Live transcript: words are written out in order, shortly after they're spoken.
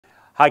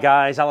Hi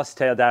guys,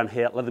 Alistair down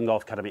here at Lytham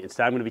Golf Academy, and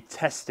today I'm going to be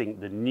testing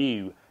the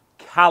new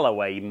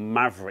Callaway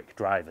Mavrik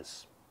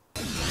drivers.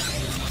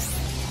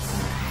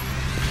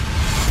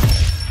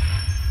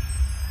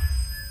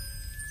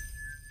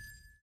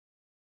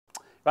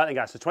 Right then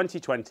guys, so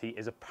 2020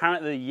 is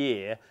apparently the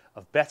year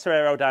of better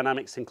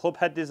aerodynamics in club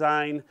head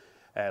design,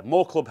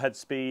 more club head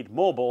speed,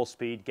 more ball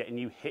speed, getting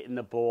you hitting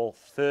the ball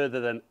further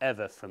than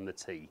ever from the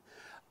tee.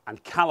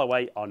 And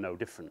Callaway are no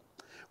different.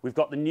 We've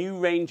got the new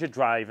range of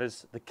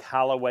drivers, the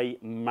Callaway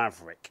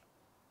Mavrik.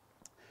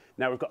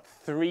 Now we've got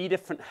three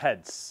different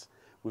heads.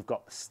 We've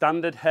got the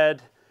standard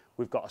head,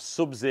 we've got a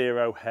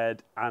Sub-Zero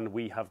head, and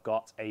we have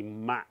got a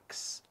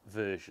Max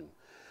version.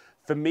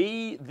 For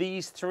me,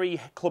 these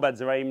three club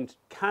heads are aimed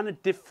kind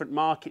of different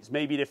markets,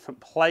 maybe different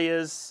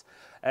players.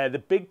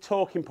 The big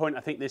talking point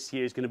I think this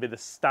year is going to be the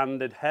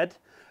standard head.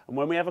 And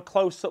when we have a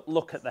close-up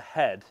look at the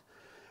head,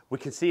 we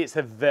can see it's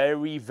a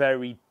very,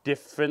 very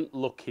different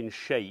looking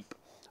shape.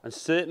 And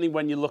certainly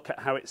when you look at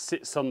how it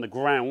sits on the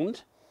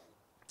ground,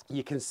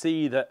 you can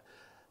see that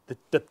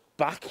the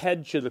back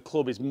edge of the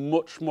club is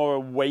much more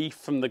away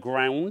from the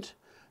ground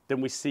than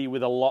we see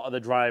with a lot of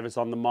the drivers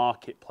on the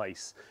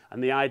marketplace.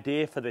 And the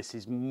idea for this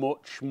is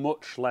much,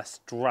 much less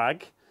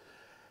drag.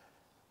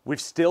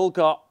 We've still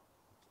got,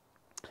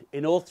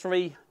 in all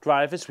three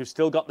drivers, we've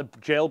still got the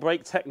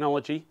jailbreak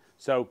technology,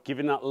 so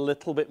giving that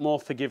little bit more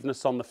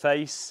forgiveness on the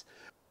face.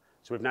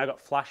 So we've now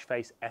got Flash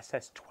Face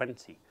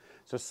SS20.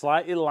 So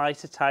slightly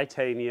lighter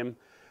titanium.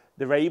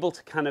 They're able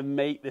to kind of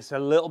make this a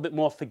little bit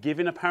more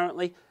forgiving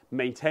apparently,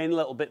 maintain a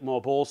little bit more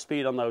ball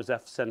speed on those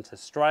F-center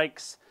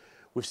strikes.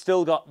 We've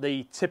still got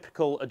the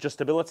typical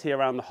adjustability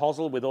around the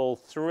hosel with all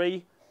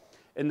three.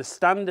 In the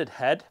standard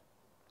head,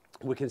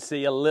 we can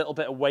see a little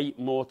bit of weight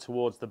more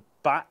towards the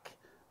back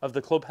of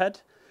the club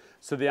head.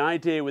 So the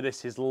idea with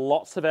this is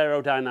lots of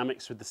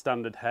aerodynamics with the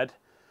standard head,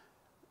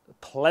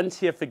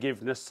 plenty of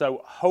forgiveness,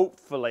 so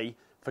hopefully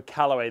for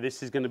Callaway,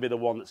 this is going to be the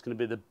one that's going to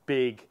be the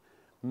big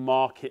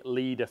market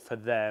leader for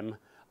them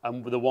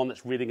and the one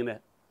that's really going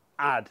to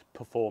add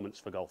performance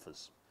for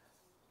golfers.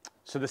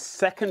 So the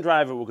second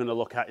driver we're going to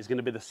look at is going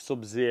to be the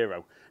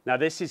Sub-Zero. Now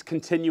this is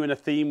continuing a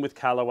theme with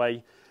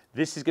Callaway.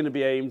 This is going to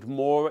be aimed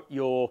more at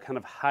your kind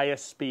of higher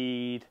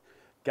speed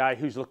guy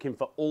who's looking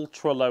for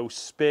ultra low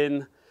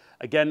spin.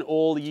 Again,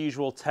 all the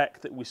usual tech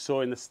that we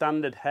saw in the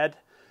standard head,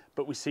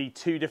 but we see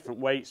two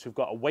different weights. We've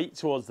got a weight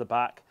towards the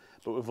back,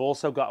 but we've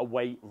also got a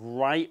weight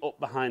right up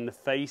behind the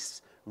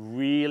face,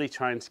 really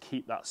trying to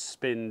keep that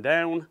spin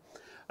down.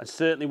 And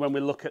certainly when we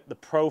look at the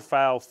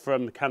profile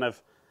from kind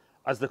of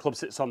as the club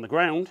sits on the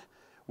ground,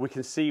 we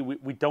can see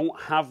we don't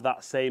have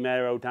that same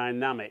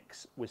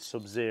aerodynamics with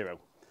Sub-Zero.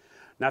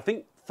 Now I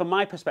think from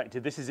my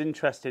perspective, this is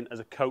interesting as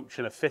a coach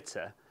and a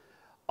fitter.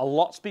 A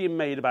lot's being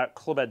made about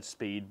club head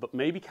speed, but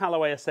maybe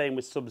Callaway are saying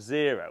with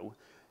Sub-Zero,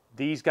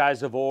 these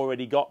guys have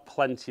already got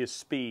plenty of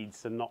speed,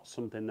 so not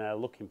something they're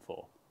looking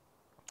for.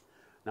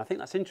 Now I think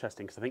that's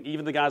interesting because I think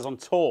even the guys on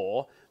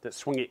tour that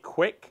swing it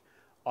quick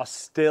are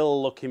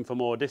still looking for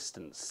more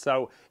distance.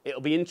 So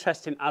it'll be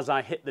interesting as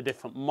I hit the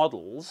different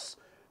models,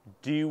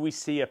 do we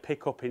see a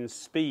pickup in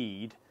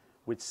speed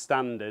with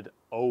standard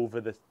over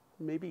the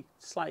maybe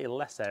slightly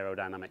less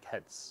aerodynamic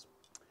heads?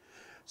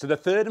 So the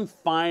third and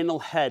final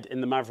head in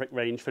the Mavrik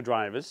range for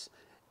drivers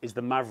is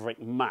the Mavrik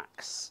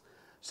Max.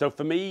 So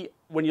for me,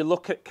 when you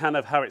look at kind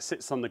of how it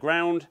sits on the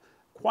ground,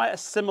 quite a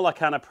similar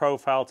kind of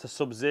profile to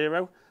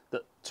Sub-Zero,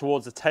 that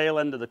towards the tail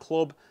end of the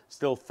club,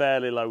 still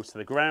fairly low to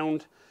the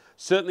ground.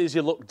 Certainly as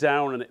you look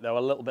down on it though,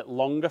 a little bit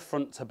longer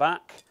front to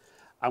back.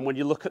 And when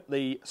you look at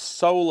the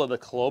sole of the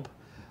club,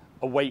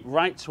 a weight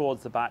right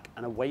towards the back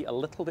and a weight a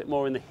little bit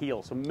more in the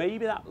heel. So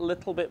maybe that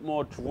little bit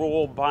more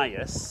draw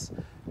bias,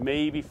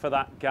 maybe for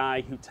that guy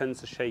who tends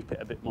to shape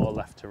it a bit more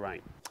left to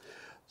right.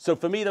 So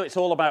for me though, it's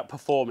all about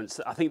performance.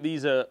 I think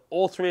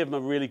all three of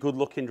them are really good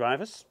looking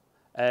drivers.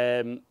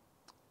 I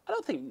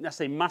don't think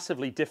necessarily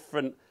massively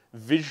different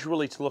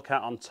visually to look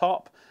at on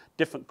top,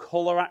 different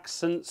colour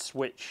accents,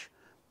 which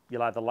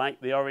you'll either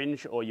like the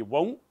orange or you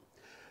won't.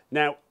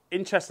 Now,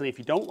 interestingly, if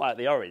you don't like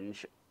the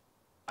orange,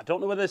 I don't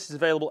know whether this is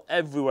available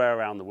everywhere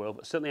around the world,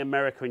 but certainly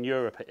America and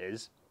Europe it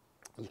is.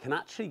 You can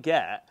actually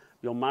get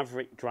your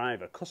Mavrik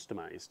driver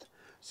customised.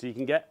 So you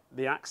can get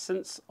the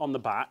accents on the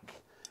back,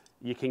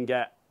 you can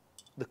get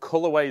the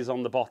colourways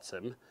on the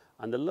bottom,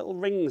 and the little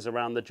rings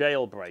around the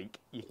jailbreak,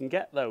 you can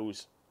get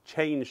those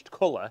changed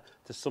colour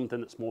to something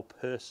that's more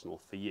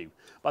personal for you.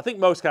 But I think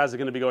most guys are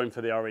going to be going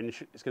for the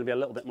orange. It's going to be a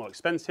little bit more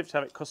expensive to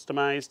have it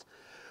customised.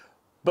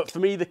 But for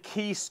me, the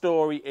key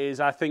story is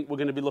I think we're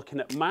going to be looking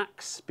at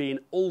Max being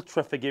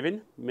ultra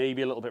forgiving,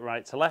 maybe a little bit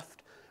right to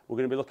left. We're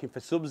going to be looking for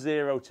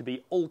Sub-Zero to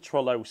be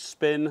ultra low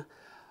spin.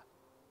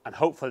 And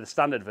hopefully the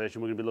standard version,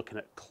 we're going to be looking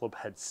at club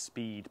head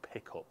speed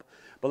pickup.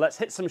 But let's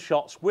hit some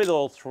shots with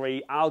all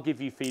three. I'll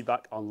give you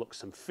feedback on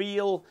looks and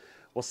feel.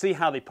 We'll see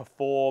how they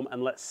perform,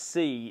 and let's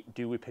see,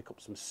 do we pick up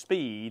some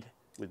speed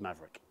with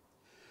Mavrik?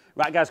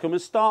 Right, guys, I'm going to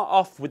start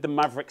off with the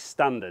Mavrik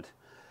Standard.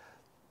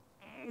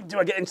 Do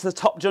I get into the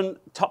Top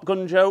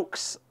Gun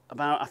jokes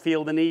about I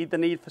feel the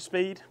need for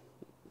speed?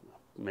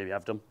 Maybe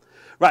I've done.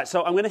 Right,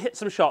 so I'm going to hit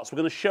some shots. We're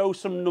going to show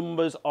some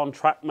numbers on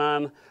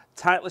TrackMan,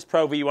 Titleist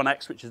Pro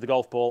V1X, which is the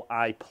golf ball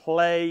I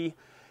play.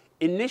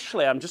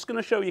 Initially, I'm just going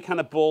to show you kind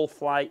of ball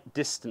flight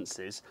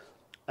distances,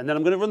 and then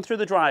I'm going to run through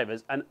the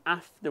drivers, and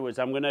afterwards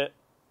I'm going to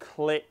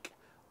click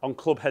on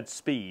club head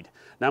speed.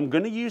 Now I'm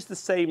going to use the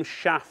same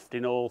shaft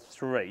in all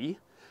three,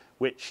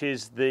 which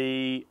is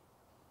the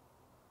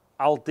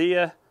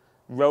Aldea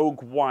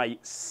Rogue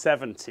White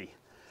 70.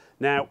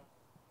 Now,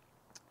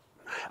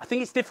 I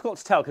think it's difficult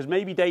to tell because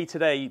maybe day to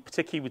day,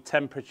 particularly with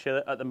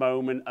temperature at the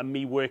moment and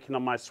me working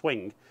on my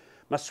swing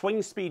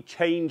speed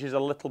changes a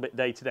little bit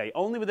day to day,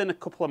 only within a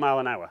couple of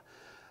miles an hour.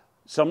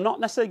 So I'm not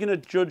necessarily going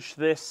to judge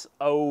this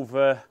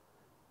over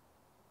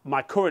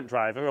my current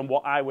driver and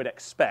what I would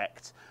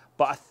expect,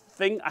 but I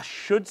think I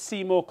should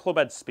see more club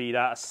head speed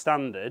out of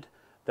standard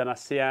than I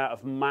see out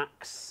of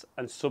max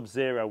and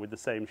sub-zero with the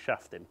same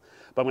shafting.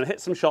 But I'm going to hit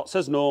some shots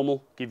as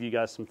normal, give you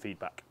guys some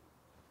feedback.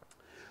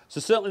 So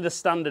certainly the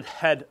standard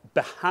head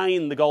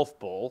behind the golf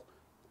ball,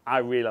 I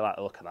really like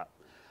the look of that.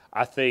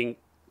 I think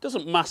it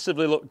doesn't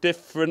massively look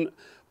different,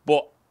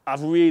 but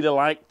I've really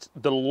liked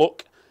the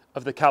look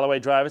of the Callaway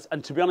drivers.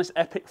 And to be honest,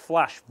 Epic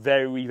Flash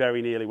very,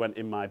 very nearly went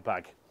in my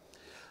bag.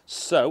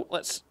 So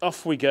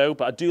off we go,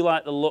 but I do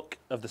like the look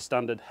of the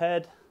standard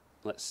head.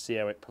 Let's see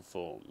how it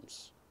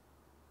performs.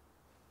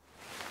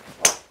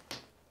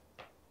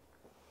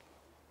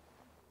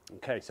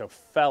 Okay, so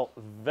felt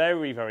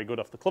very, very good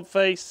off the club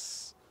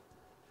face.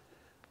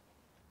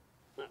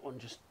 That one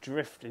just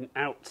drifting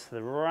out to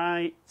the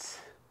right.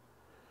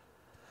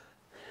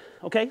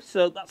 Okay,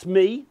 so that's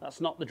me.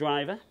 That's not the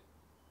driver.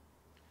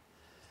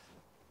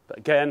 But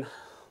again,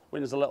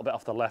 wind's a little bit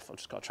off the left. I've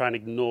just got to try and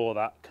ignore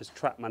that because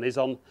TrackMan is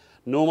on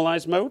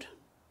normalized mode.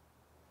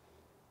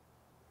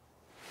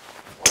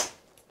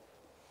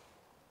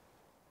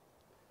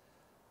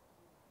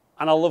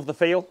 And I love the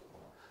feel.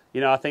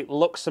 You know, I think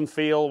looks and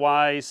feel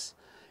wise,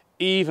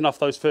 even off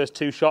those first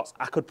two shots,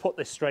 I could put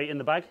this straight in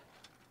the bag.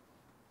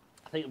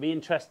 I think it'll be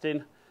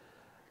interesting.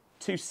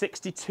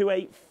 260,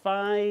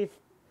 285.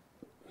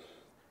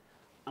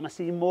 Am I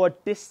seeing more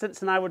distance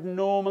than I would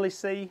normally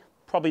see?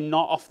 Probably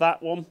not off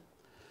that one.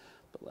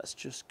 But let's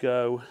just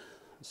go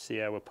and see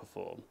how we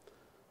perform.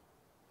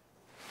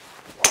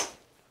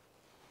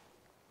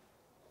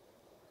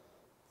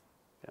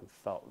 Again,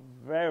 felt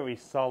very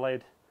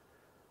solid.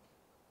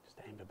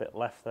 Just aimed a bit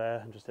left there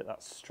and just hit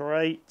that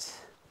straight.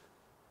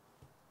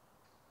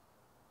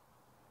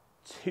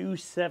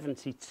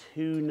 270,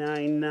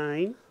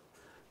 299.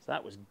 So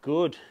that was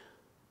good.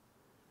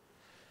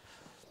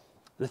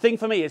 The thing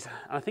for me is,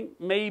 I think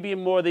maybe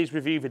in more of these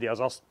review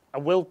videos, I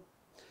will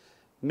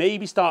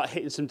maybe start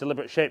hitting some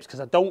deliberate shapes because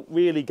I don't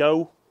really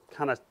go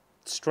kind of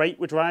straight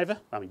with driver.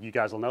 I mean, you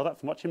guys will know that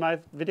from watching my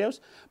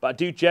videos. But I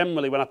do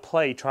generally, when I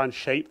play, try and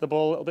shape the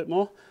ball a little bit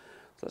more.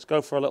 So let's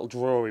go for a little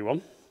drawy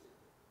one.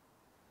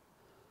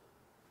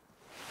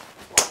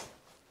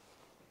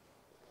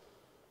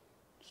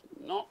 Just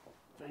not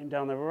aim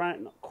down the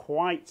right, not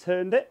quite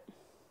turned it.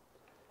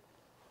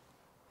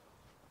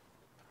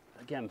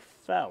 Again,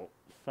 felt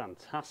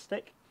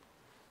fantastic.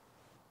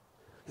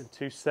 And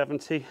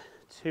 270,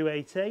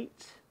 288.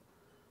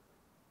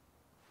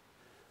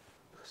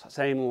 So let's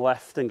aim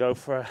left and go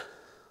for a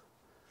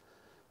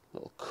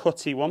little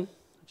cutty one,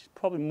 which is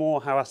probably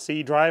more how I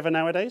see driver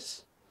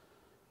nowadays.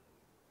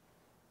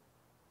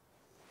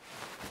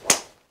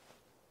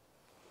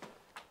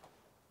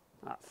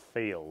 That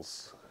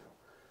feels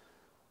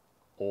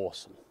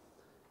awesome.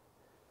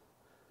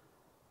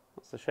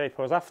 That's the shape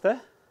I was after.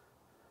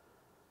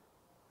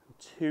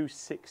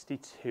 260,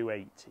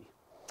 280.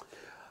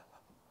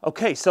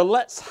 Okay, so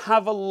let's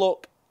have a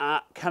look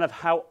at kind of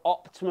how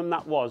optimum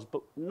that was,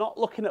 but not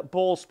looking at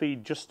ball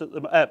speed just at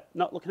the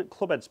not looking at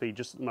club head speed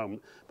just at the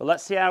moment, but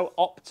let's see how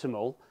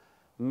optimal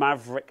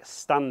Mavrik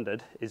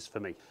standard is for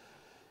me.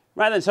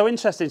 Right then, so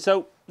interesting.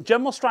 So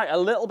general strike a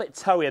little bit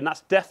toey, and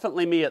that's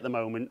definitely me at the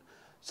moment.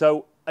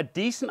 So a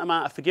decent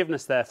amount of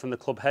forgiveness there from the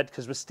club head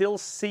because we're still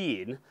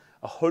seeing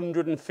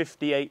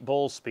 158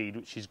 ball speed,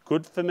 which is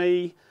good for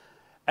me.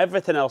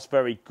 Everything else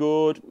very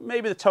good.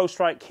 Maybe the toe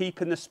strike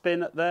keeping the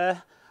spin at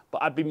there,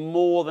 but I'd be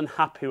more than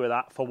happy with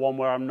that for one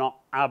where I'm not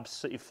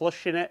absolutely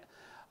flushing it.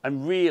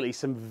 And really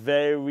some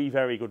very,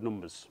 very good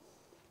numbers.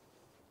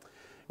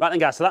 Right then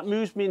guys, so that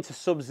moves me into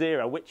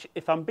sub-zero, which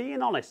if I'm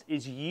being honest,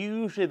 is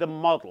usually the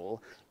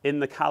model in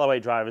the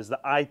Callaway drivers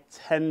that I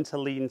tend to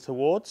lean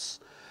towards.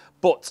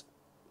 But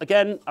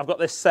again, I've got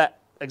this set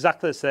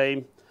exactly the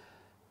same.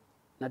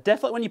 Now,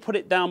 definitely when you put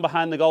it down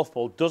behind the golf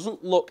ball,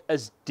 doesn't look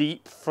as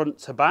deep front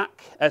to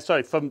back,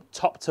 from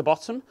top to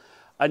bottom.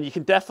 And you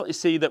can definitely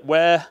see that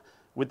where,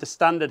 with the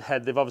standard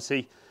head, they've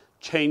obviously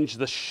changed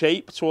the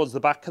shape towards the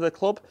back of the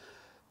club.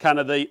 Kind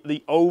of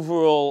the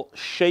overall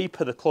shape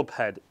of the club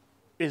head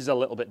is a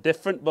little bit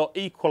different, but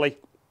equally,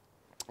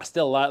 I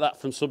still like that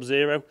from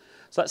Sub-Zero.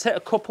 So let's hit a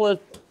couple of,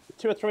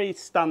 2 or 3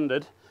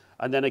 standard,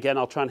 and then again,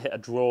 I'll try and hit a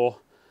draw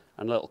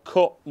and a little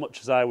cut,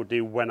 much as I would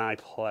do when I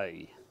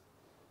play.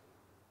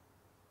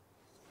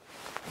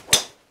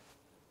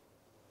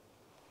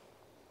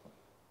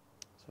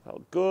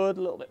 Felt good,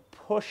 a little bit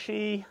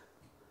pushy.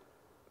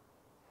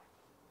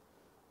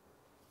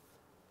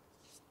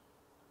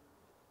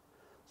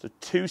 So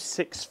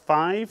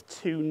 265,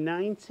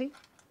 290. So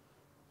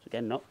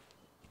again, not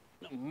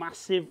a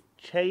massive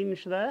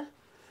change there.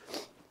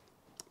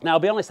 Now, I'll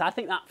be honest, I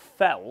think that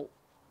felt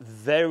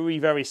very,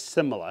 very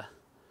similar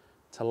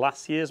to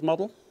last year's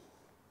model.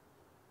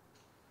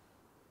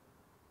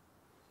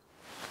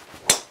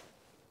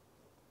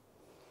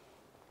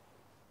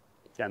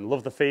 Again,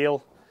 love the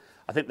feel.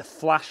 I think the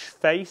flash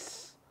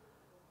face,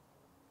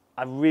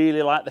 I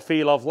really like the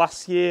feel of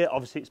last year.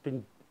 Obviously, it's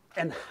been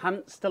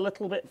enhanced a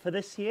little bit for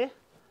this year.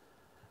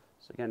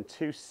 So again,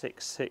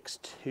 266,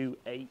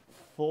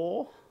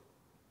 284.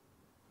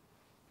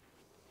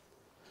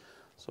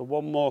 So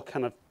one more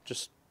kind of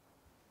just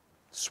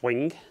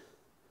swing.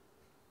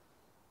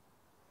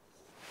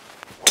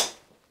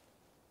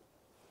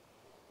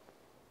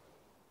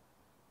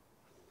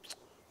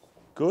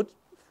 Good,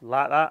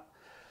 like that.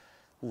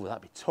 Ooh,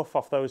 that'd be tough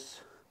off those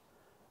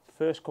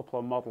first couple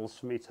of models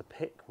for me to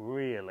pick,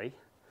 really.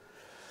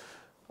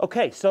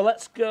 Okay, so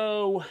let's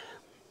go.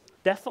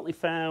 Definitely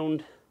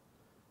found,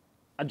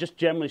 and just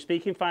generally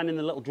speaking, finding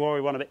the little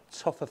drawery one a bit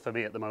tougher for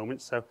me at the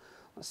moment. So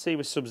let's see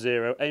with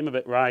Sub-Zero, aim a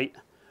bit right,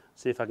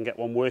 see if I can get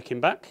one working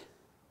back.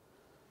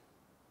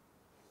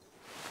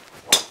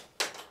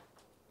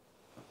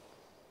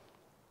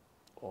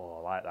 Oh,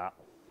 I like that.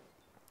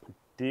 I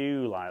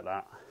do like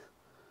that.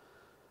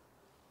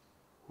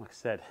 Like I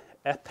said,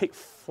 Epic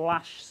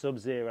Flash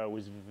Sub-Zero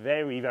was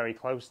very, very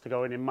close to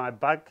going in my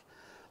bag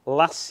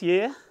last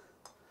year.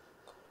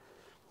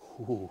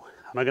 Ooh,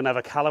 am I going to have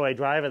a Callaway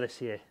driver this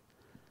year?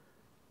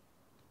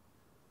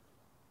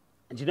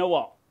 And do you know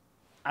what?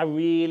 I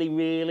really,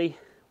 really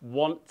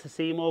want to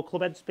see more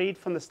club head speed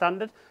from the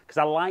standard because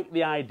I like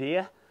the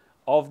idea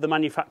of the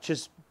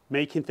manufacturers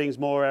making things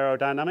more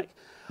aerodynamic.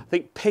 I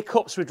think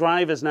pickups with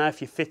drivers now,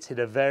 if you're fitted,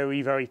 are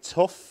very, very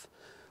tough.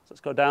 So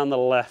let's go down the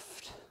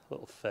left,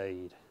 little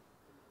fade.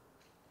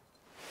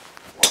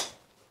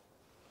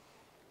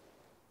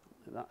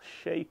 Not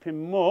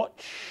shaping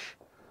much.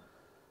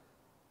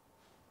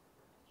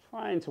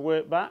 Trying to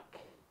work back.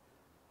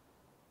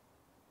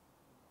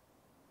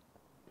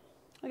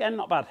 Again,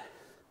 not bad.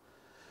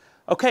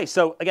 Okay,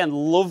 so again,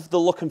 love the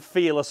look and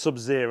feel of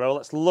Sub-Zero.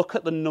 Let's look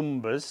at the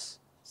numbers,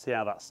 see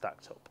how that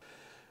stacked up.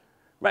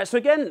 Right, so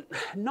again,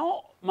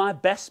 not my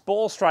best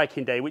ball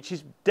striking day, which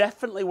is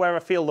definitely where I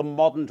feel the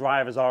modern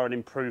drivers are an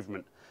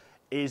improvement,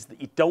 is that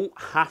you don't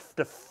have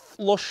to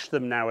flush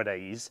them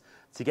nowadays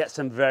to get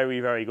some very,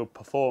 very good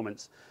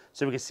performance.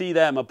 So we can see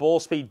there my ball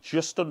speed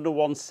just under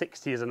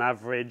 160 as an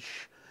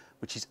average,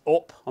 which is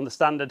up on the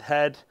standard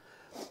head.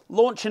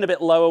 Launching a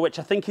bit lower, which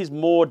I think is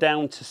more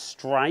down to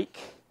strike.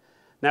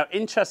 Now,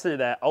 interestingly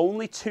there,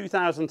 only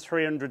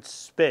 2,300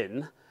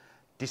 spin,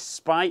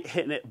 despite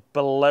hitting it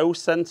below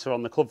center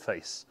on the club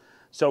face.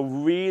 So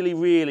really,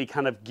 really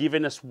kind of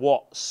giving us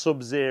what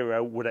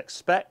Sub-Zero would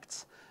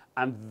expect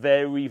and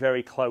very,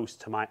 very close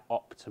to my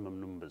optimum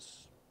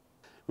numbers.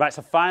 Right,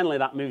 so finally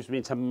that moves me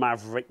into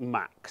Mavrik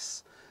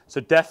Max.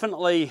 So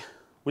definitely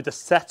with the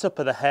setup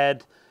of the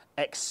head,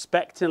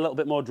 expecting a little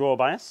bit more draw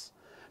bias.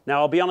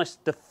 Now I'll be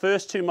honest, the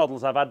first two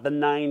models I've had the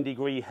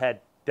 9-degree head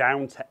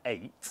down to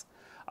 8.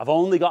 I've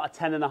only got a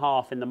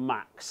 10.5 in the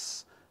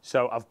Max.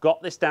 So I've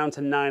got this down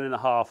to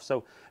 9.5.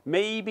 So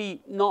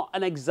maybe not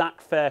an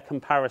exact fair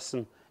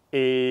comparison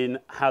in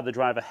how the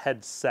driver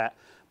head's set,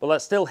 but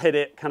let's still hit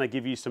it, kind of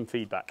give you some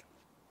feedback.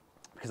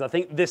 Because I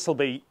think this will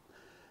be,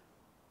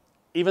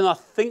 even though I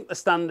think the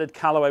standard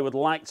Callaway would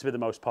like to be the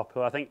most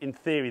popular, I think in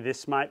theory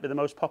this might be the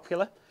most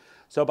popular.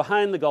 So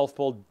behind the golf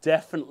ball,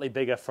 definitely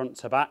bigger front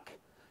to back,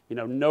 you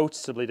know,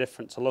 noticeably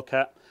different to look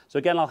at. So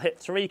again, I'll hit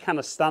 3 kind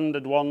of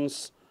standard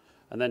ones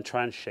and then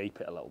try and shape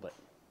it a little bit.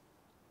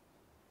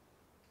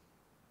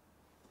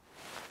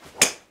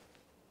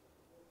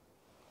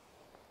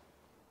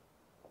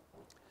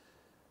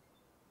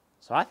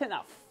 So I think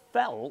that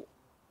felt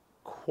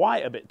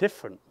quite a bit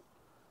different.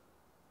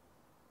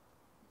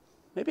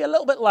 Maybe a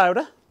little bit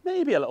louder,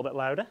 maybe a little bit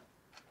louder.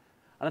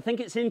 And I think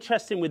it's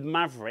interesting with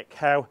Mavrik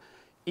how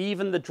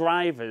even the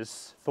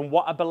drivers, from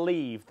what I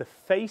believe, the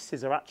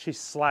faces are actually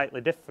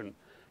slightly different.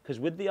 Because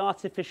with the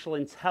artificial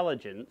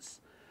intelligence,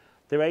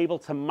 they're able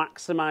to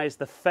maximize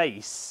the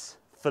face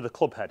for the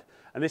club head.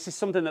 And this is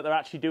something that they're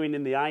actually doing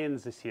in the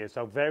irons this year,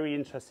 so I'm very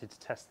interested to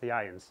test the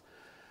irons.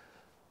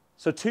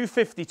 So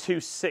 250,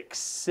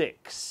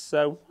 266,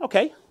 so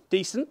okay,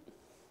 decent.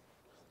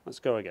 Let's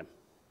go again.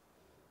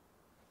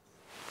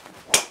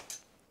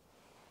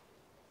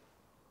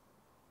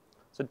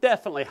 So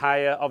definitely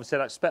higher. Obviously,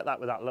 I'd expect that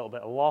with that little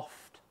bit of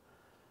loft.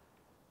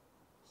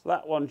 So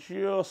that one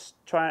just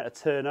trying to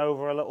turn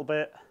over a little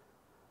bit.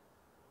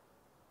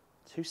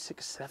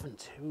 267,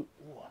 ooh,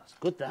 that's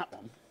good, that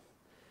one.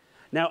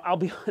 Now,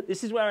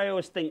 this is where I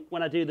always think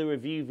when I do the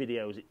review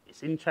videos,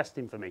 it's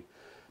interesting for me.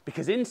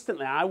 Because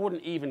instantly, I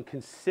wouldn't even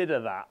consider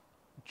that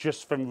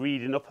just from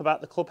reading up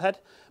about the club head.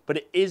 But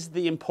it is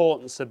the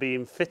importance of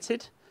being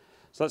fitted.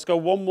 So let's go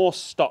one more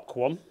stock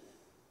one.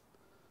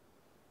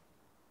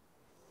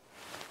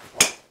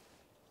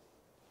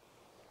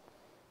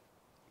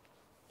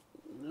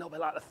 little bit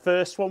like the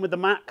first one with the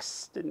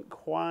Max. Didn't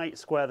quite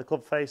square the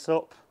club face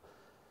up.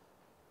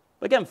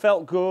 But again,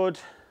 felt good.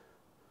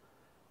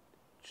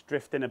 Just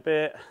drifting a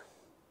bit.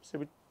 So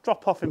we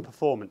drop off in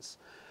performance.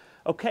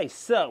 Okay,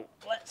 so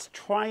let's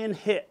try and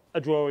hit a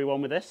drawy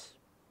one with this.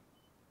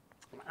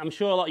 I'm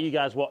sure a lot of you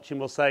guys watching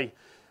will say,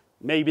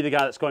 maybe the guy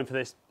that's going for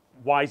this,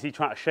 why is he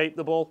trying to shape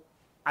the ball?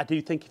 I do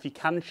think if you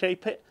can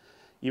shape it,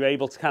 you're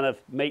able to kind of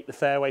make the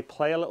fairway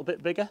play a little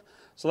bit bigger.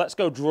 So let's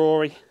go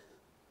drawy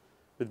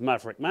with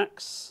Mavrik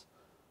Max.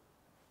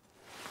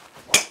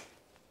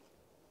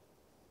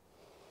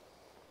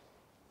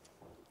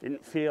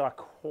 Didn't feel I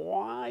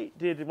quite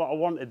did what I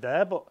wanted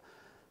there, but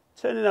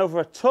turning over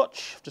a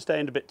touch, just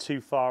aimed a bit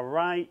too far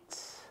right.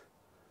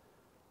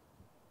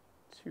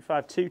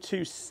 252,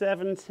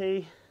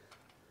 270.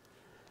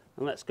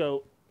 And let's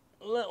go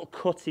a little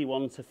cutty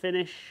one to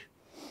finish.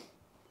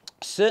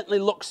 Certainly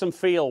looks and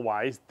feel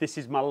wise, this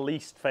is my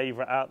least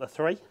favourite out of the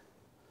three.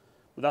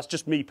 But that's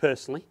just me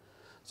personally.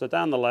 So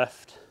down the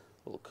left,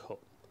 little cut.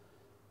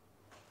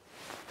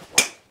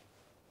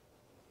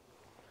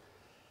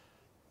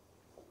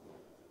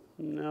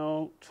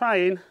 No,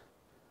 trying.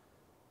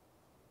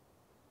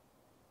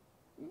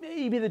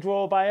 Maybe the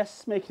draw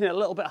bias, making it a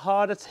little bit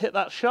harder to hit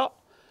that shot.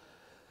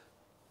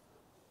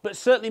 But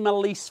certainly my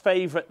least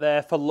favourite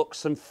there for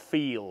looks and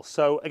feel.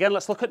 So again,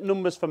 let's look at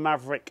numbers for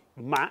Mavrik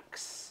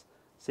Max.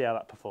 See how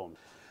that performed.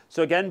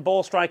 So again,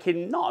 ball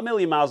striking not a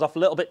million miles off, a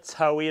little bit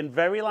toey and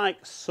very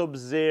like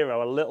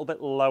sub-zero, a little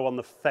bit low on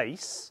the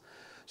face.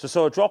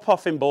 So a drop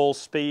off in ball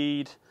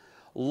speed.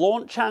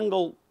 Launch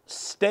angle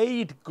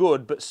stayed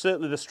good, but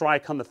certainly the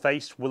strike on the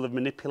face will have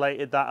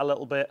manipulated that a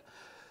little bit.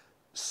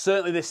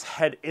 Certainly this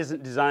head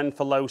isn't designed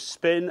for low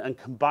spin, and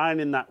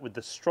combining that with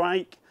the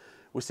strike,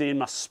 we're seeing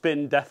my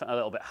spin definitely a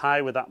little bit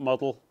high with that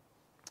model.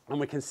 And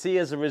we can see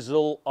as a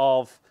result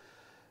of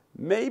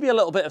maybe a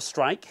little bit of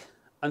strike,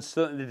 and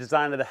certainly the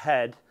design of the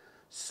head,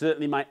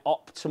 certainly my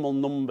optimal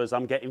numbers,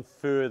 I'm getting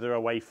further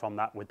away from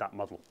that with that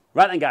model.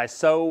 Right then guys,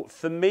 so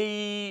for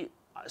me,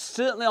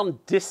 certainly on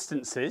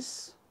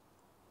distances,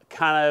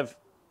 kind of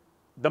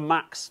the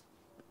Max,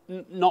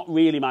 not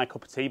really my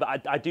cup of tea,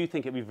 but I do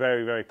think it'd be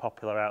very, very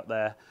popular out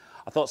there.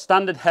 I thought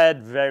standard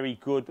head, very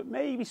good, but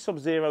maybe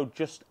Sub-Zero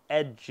just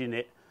edging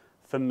it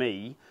for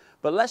me.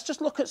 But let's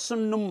just look at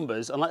some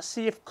numbers and let's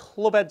see if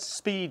club head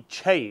speed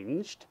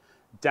changed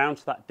down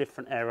to that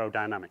different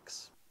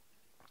aerodynamics.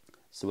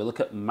 So we look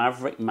at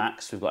Mavrik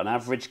Max, we've got an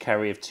average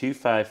carry of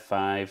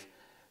 255,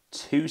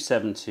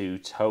 272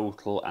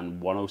 total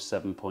and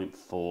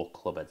 107.4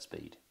 club head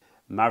speed.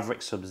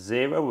 Mavrik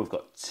Sub-Zero, we've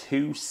got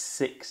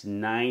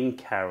 269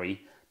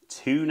 carry,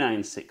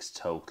 296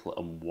 total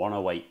and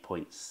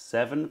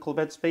 108.7 club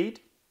head speed.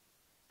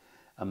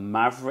 A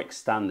Mavrik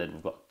Standard,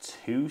 we've got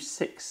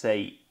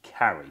 268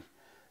 carry,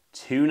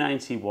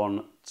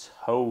 291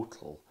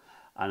 total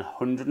and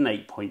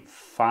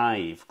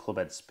 108.5 club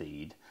head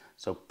speed,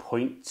 so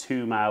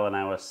 0.2 mile an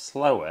hour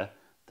slower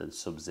than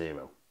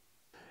Sub-Zero.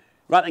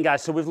 Right then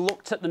guys, so we've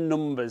looked at the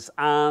numbers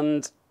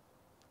and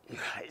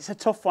it's a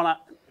tough one.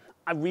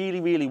 I really,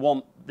 really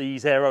want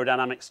these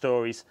aerodynamic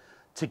stories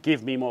to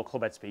give me more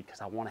club head speed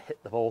because I want to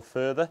hit the ball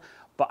further,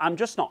 but I'm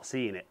just not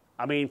seeing it.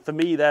 I mean, for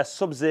me, they're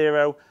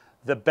Sub-Zero,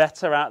 the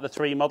better out of the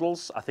three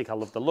models. I think I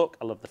love the look,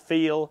 I love the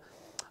feel.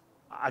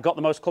 I got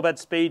the most club head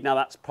speed. Now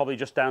that's probably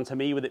just down to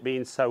me with it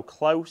being so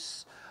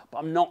close, but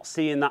I'm not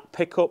seeing that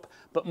pickup.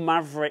 But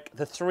Mavrik,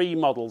 the three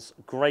models,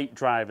 great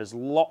drivers,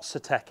 lots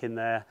of tech in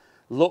there,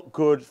 look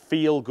good,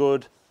 feel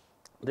good.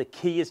 The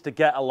key is to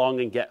get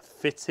along and get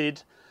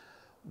fitted.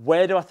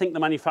 Where do I think the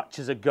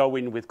manufacturers are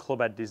going with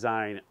club head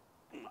design?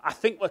 I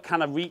think we're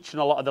kind of reaching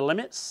a lot of the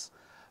limits.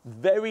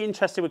 Very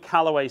interested with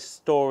Callaway's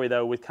story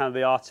though, with kind of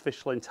the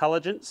artificial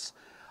intelligence.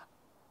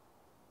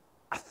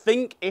 I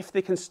think if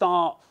they can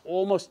start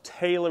almost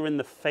tailoring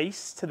the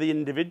face to the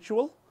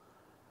individual,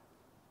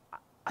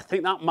 I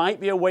think that might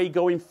be a way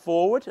going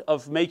forward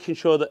of making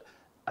sure that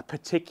a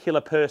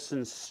particular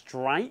person's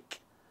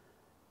strike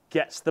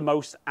gets the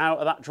most out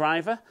of that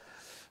driver.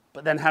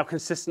 But then how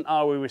consistent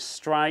are we with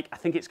strike? I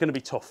think it's going to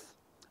be tough.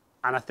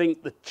 And I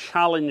think the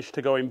challenge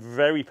to going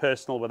very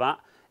personal with that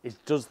is,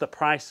 does the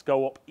price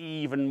go up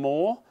even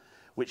more?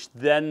 Which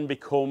then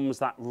becomes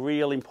that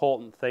real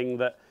important thing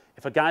that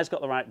if a guy's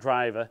got the right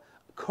driver,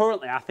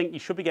 currently I think you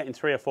should be getting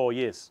 3 or 4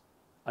 years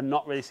and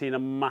not really seeing a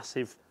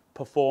massive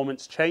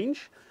performance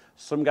change.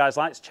 Some guys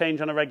like to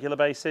change on a regular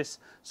basis.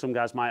 Some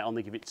guys might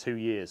only give it 2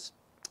 years.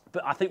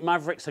 But I think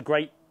Mavrik's a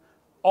great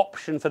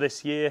option for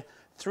this year.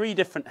 3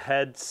 different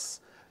heads.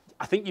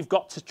 I think you've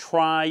got to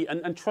try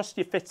and trust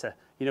your fitter.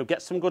 You know,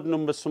 get some good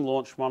numbers from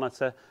Launch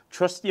Monitor.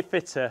 Trust your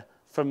fitter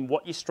from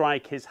what your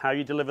strike is, how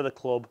you deliver the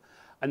club,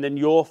 and then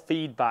your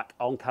feedback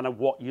on kind of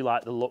what you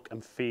like the look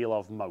and feel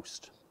of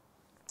most.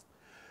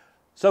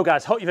 So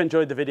guys, hope you've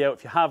enjoyed the video.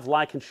 If you have,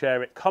 like and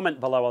share it. Comment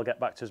below, I'll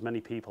get back to as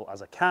many people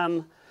as I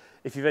can.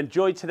 If you've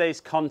enjoyed today's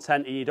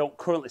content and you don't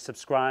currently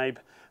subscribe,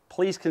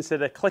 please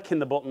consider clicking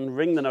the button,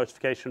 ring the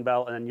notification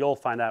bell, and then you'll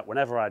find out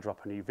whenever I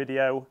drop a new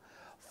video.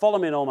 Follow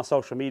me on all my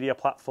social media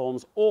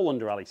platforms, all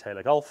under Ali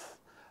Taylor Golf.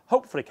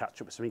 Hopefully catch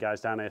up with some of you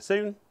guys down here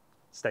soon.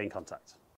 Stay in contact.